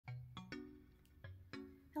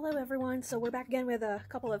Hello everyone, so we're back again with a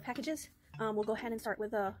couple of packages. We'll go ahead and start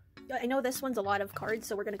with I know this one's a lot of cards,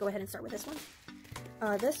 so we're going to go ahead and start with this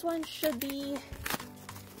one. This one should be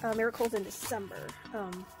Miracles in December.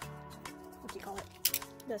 What do you call it?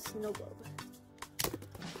 The snow globe.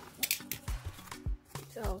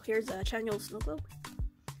 So here's a Chanyeol snow globe.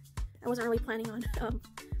 I wasn't really planning on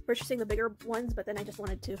purchasing the bigger ones, but then I just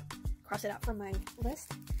wanted to cross it out from my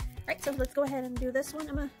list. Alright, so let's go ahead and do this one.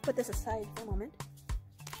 I'm going to put this aside for a moment.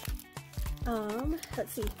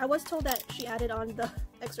 Let's see. I was told that she added on the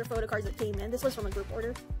extra photo cards that came in. This was from a group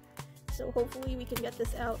order. So hopefully we can get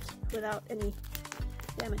this out without any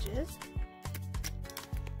damages.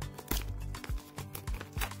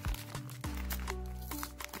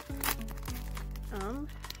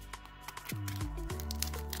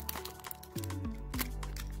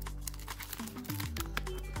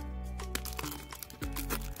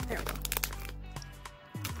 There we go.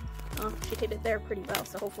 She taped it there pretty well,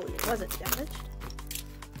 so hopefully it wasn't damaged.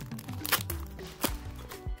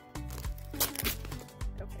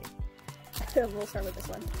 Okay, we'll start with this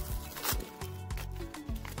one.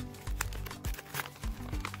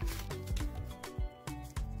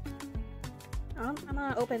 I'm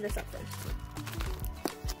gonna open this up first.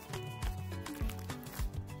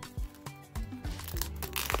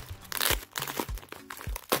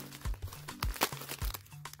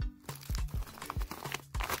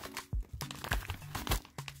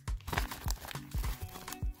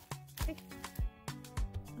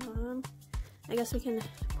 I guess we can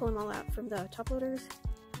pull them all out from the top loaders.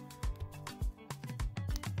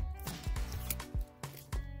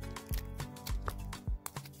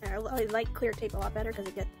 I like clear tape a lot better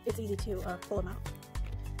because it's easy to pull them out.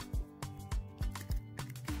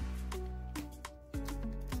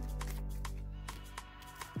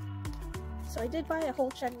 So I did buy a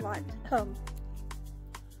whole Chen lot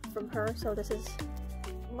from her, so this is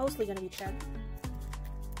mostly going to be Chen.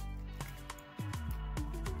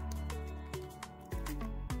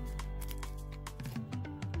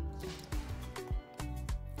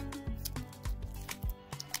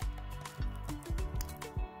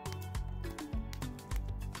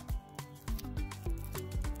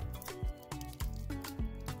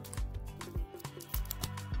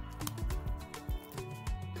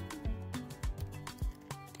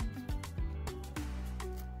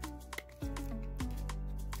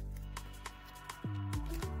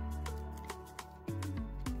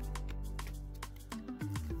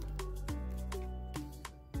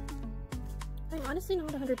 I'm honestly not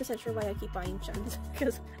 100% sure why I keep buying Chens,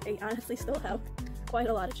 because I honestly still have quite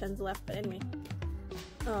a lot of Chens left, but anyway.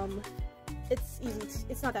 It's easy,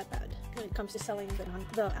 it's not that bad when it comes to selling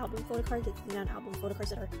the album photo cards. It's the non-album photo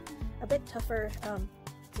cards that are a bit tougher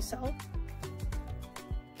to sell.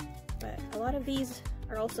 But a lot of these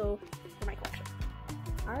are also for my collection.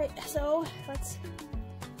 Alright, so let's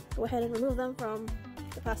go ahead and remove them from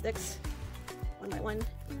the plastics one by one,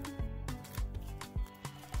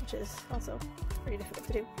 which is also pretty difficult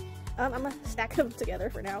to do. I'm gonna stack them together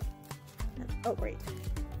for now. Oh great,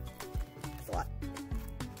 that's a lot.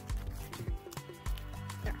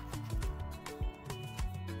 There.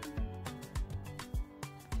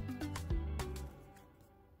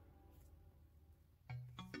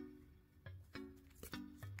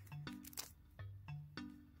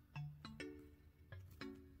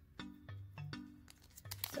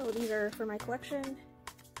 So these are for my collection.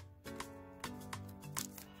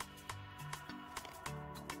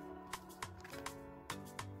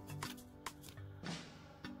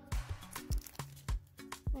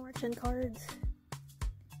 More Chen cards.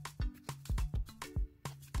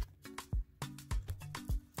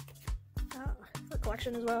 For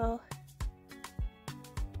collection as well.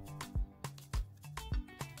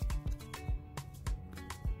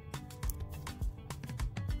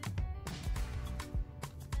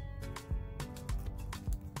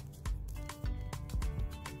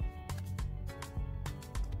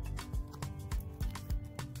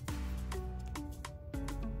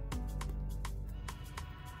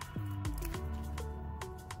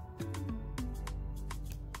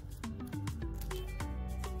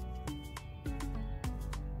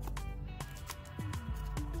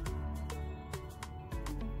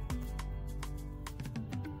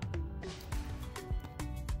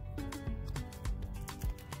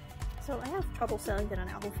 So I have trouble selling the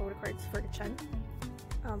non-album photo cards for the Chen.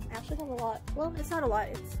 I actually have a lot. Well, it's not a lot.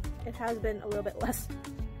 It has been a little bit less,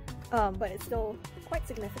 but it's still quite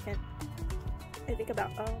significant. I think about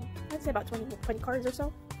I'd say about 20 cards or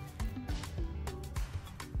so.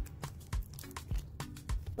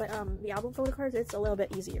 But the album photo cards, it's a little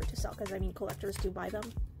bit easier to sell because I mean collectors do buy them,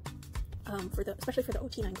 especially for the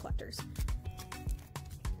OT9 collectors.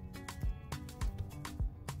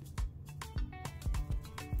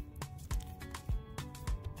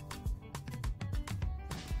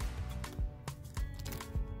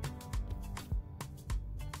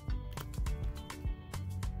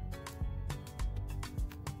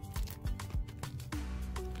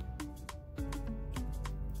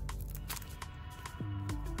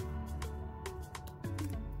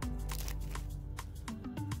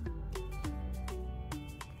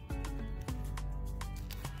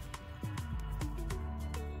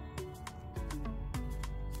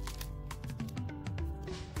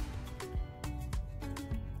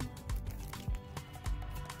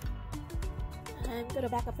 I'm gonna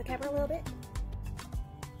back up the camera a little bit.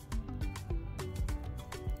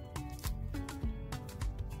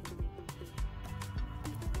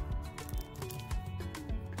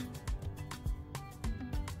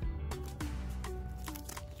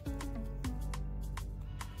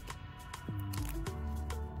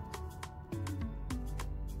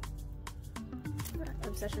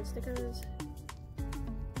 Obsession stickers,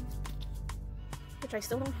 which I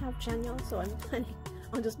still don't have Chanyeol, so I'm planning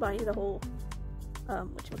on just buying the whole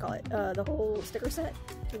the whole sticker set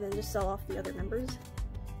and then just sell off the other members,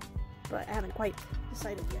 but I haven't quite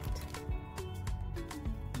decided yet.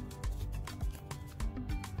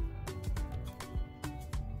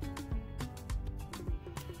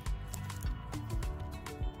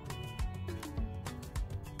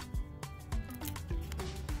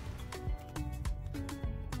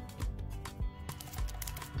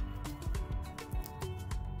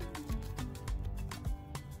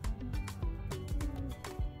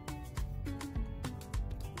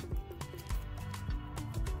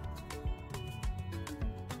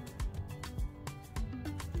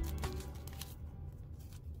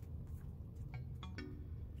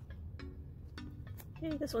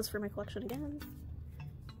 Okay, this one's for my collection again.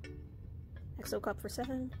 EXO cup for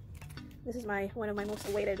 7. This is one of my most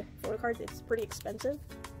awaited photo cards. It's pretty expensive.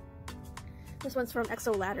 This one's from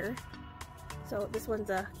EXO ladder. So this one's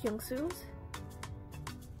Kyungsu's.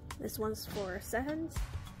 This one's for Sehun's.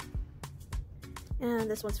 And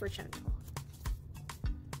this one's for Chanyeol.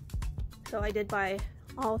 So I did buy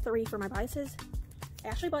all 3 for my biases. I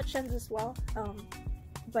actually bought Shen's as well,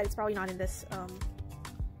 but it's probably not in this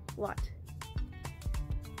lot.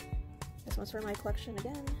 This one's for my collection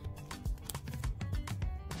again.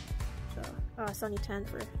 So, Sunny 10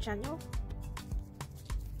 for Chanyeol.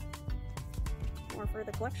 More for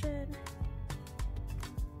the collection.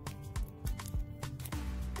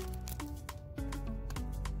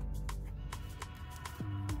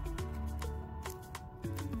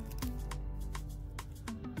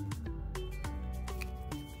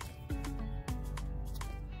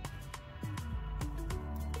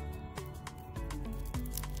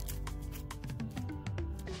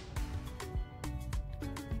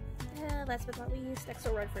 Last but not least,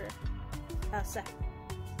 EXO Red for Seth.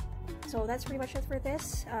 So that's pretty much it for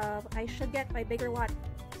this. I should get my bigger lot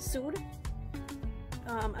soon.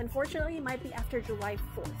 Unfortunately, it might be after July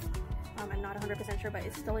 4th. I'm not 100% sure, but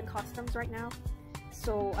it's still in customs right now.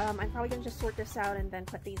 So I'm probably going to just sort this out and then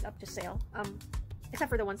put these up to sale. Except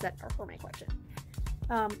for the ones that are for my collection.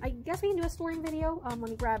 I guess we can do a storing video. Let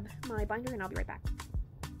me grab my binder and I'll be right back.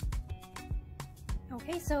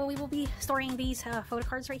 Okay, so we will be storing these photo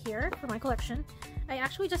cards right here for my collection. I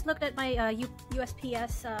actually just looked at my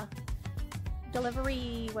USPS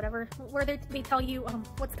delivery, whatever, where they tell you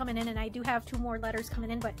what's coming in, and I do have 2 more letters coming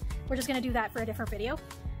in, but we're just going to do that for a different video.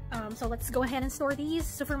 So let's go ahead and store these.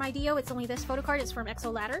 So for my Dio, it's only this photo card. It's from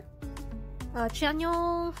EXO ladder.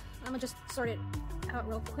 Chanyeol, I'm going to just sort it out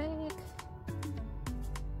real quick.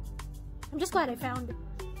 I'm just glad I found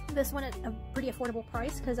this one at a pretty affordable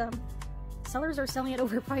price, because sellers are selling it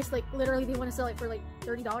overpriced. Like literally they want to sell it for like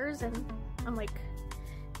 $30, and I'm like,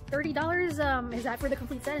 $30? Is that for the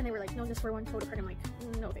complete set? And they were like, no, just for one photo card. I'm like,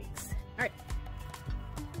 no thanks. Alright,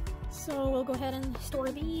 so we'll go ahead and store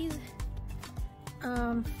these.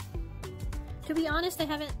 To be honest, I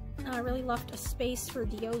haven't really left a space for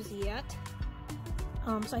Dios yet,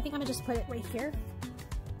 so I think I'm gonna just put it right here.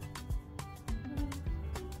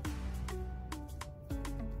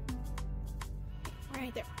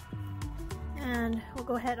 Right there. And we'll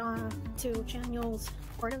go ahead on to Chanyeol's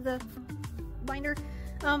part of the binder.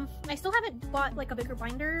 I still haven't bought like a bigger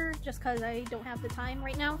binder just because I don't have the time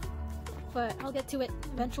right now, but I'll get to it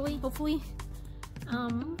eventually, hopefully.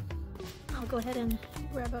 I'll go ahead and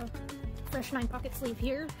grab a fresh 9-pocket sleeve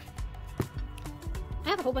here. I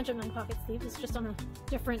have a whole bunch of 9-pocket sleeves, it's just on a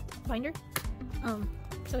different binder.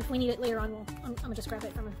 So if we need it later on, I'm gonna just grab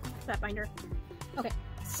it from that binder. Okay,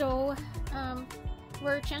 so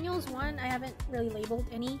for Chanyeol's one, I haven't really labeled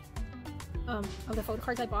any of the photo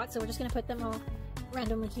cards I bought, so we're just gonna put them all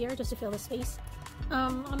randomly here just to fill the space.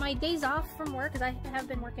 On my days off from work, because I have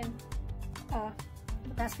been working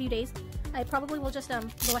the past few days, I probably will just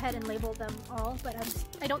go ahead and label them all, but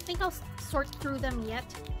I don't think I'll sort through them yet,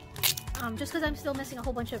 just because I'm still missing a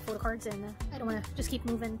whole bunch of photo cards, and I don't want to just keep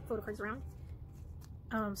moving photo cards around.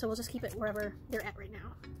 So we'll just keep it wherever they're at right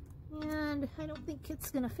now. And I don't think it's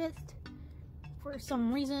gonna fit for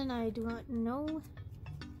some reason, I do not know.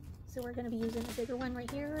 So we're gonna be using a bigger one right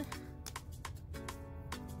here.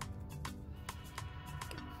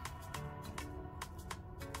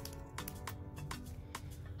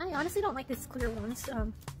 I honestly don't like these clear ones.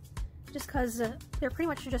 just because they're pretty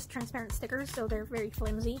much just transparent stickers, so they're very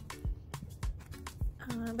flimsy.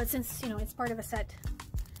 But since, you know, it's part of a set,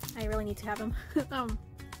 I really need to have them.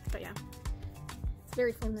 But yeah, it's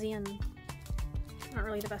very flimsy and not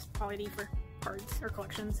really the best quality for cards or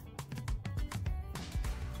collections.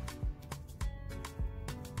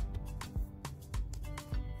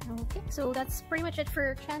 Okay, so that's pretty much it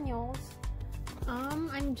for Chanyeol's.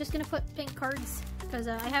 I'm just gonna put pink cards because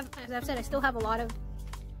I have, as I've said, I still have a lot of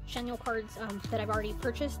Chanyeol cards that I've already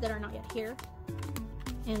purchased that are not yet here.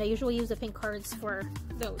 And I usually use the pink cards for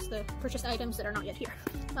those, the purchased items that are not yet here.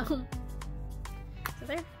 So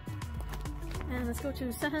there. And let's go to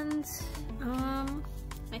Sehun's.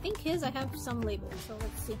 I think his, I have some labels, so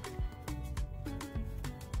let's see.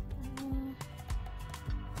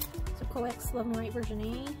 So Coex Love Me Right version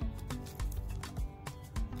A.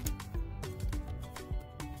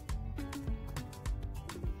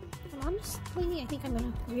 Honestly, I think I'm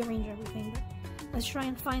gonna rearrange everything, but let's try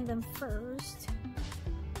and find them first.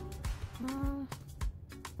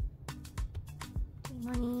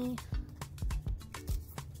 Money.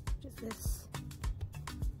 Just this.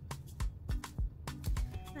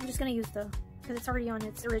 I'm just gonna use the, because it's already on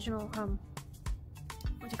its original, what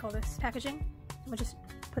do you call this, packaging. We'll just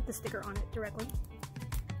put the sticker on it directly.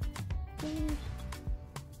 Okay.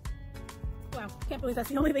 Wow, can't believe that's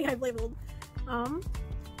the only thing I've labeled.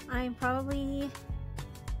 I'm probably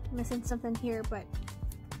missing something here, but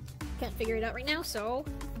can't figure it out right now, so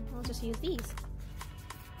I'll just use these.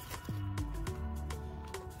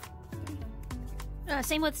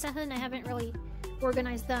 Same with Sehun, I haven't really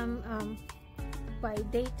organized them by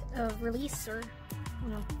date of release or, you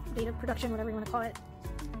know, date of production, whatever you want to call it.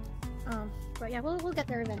 But yeah, we'll get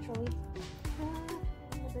there eventually.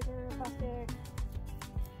 The bigger plastic.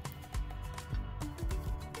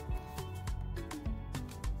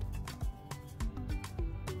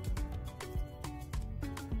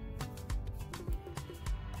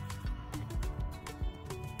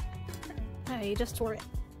 I just tore it.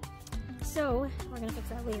 So, we're gonna fix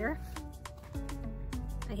that later.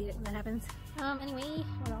 I hate it when that happens. Anyway,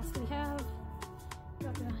 what else do we have? We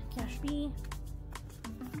got the Cash B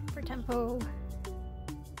for Tempo.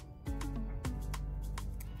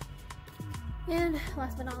 And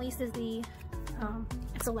last but not least is the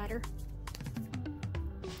EXO ladder.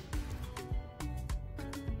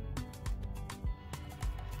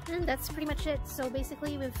 And that's pretty much it. So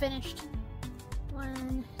basically we've finished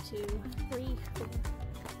 1, 2, 3, 4,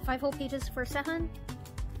 5 whole pages for Sehun,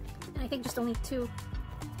 and I think just only 2.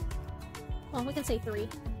 Well, we can say 3,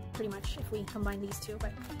 pretty much, if we combine these two.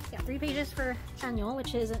 But yeah, 3 pages for Chanyeol,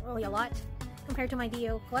 which isn't really a lot compared to my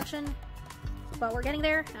Dio collection. But we're getting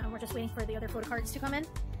there. We're just waiting for the other photo cards to come in.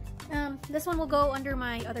 This one will go under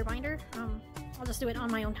my other binder. I'll just do it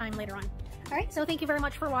on my own time later on. Alright, so thank you very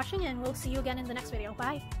much for watching, and we'll see you again in the next video.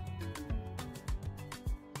 Bye!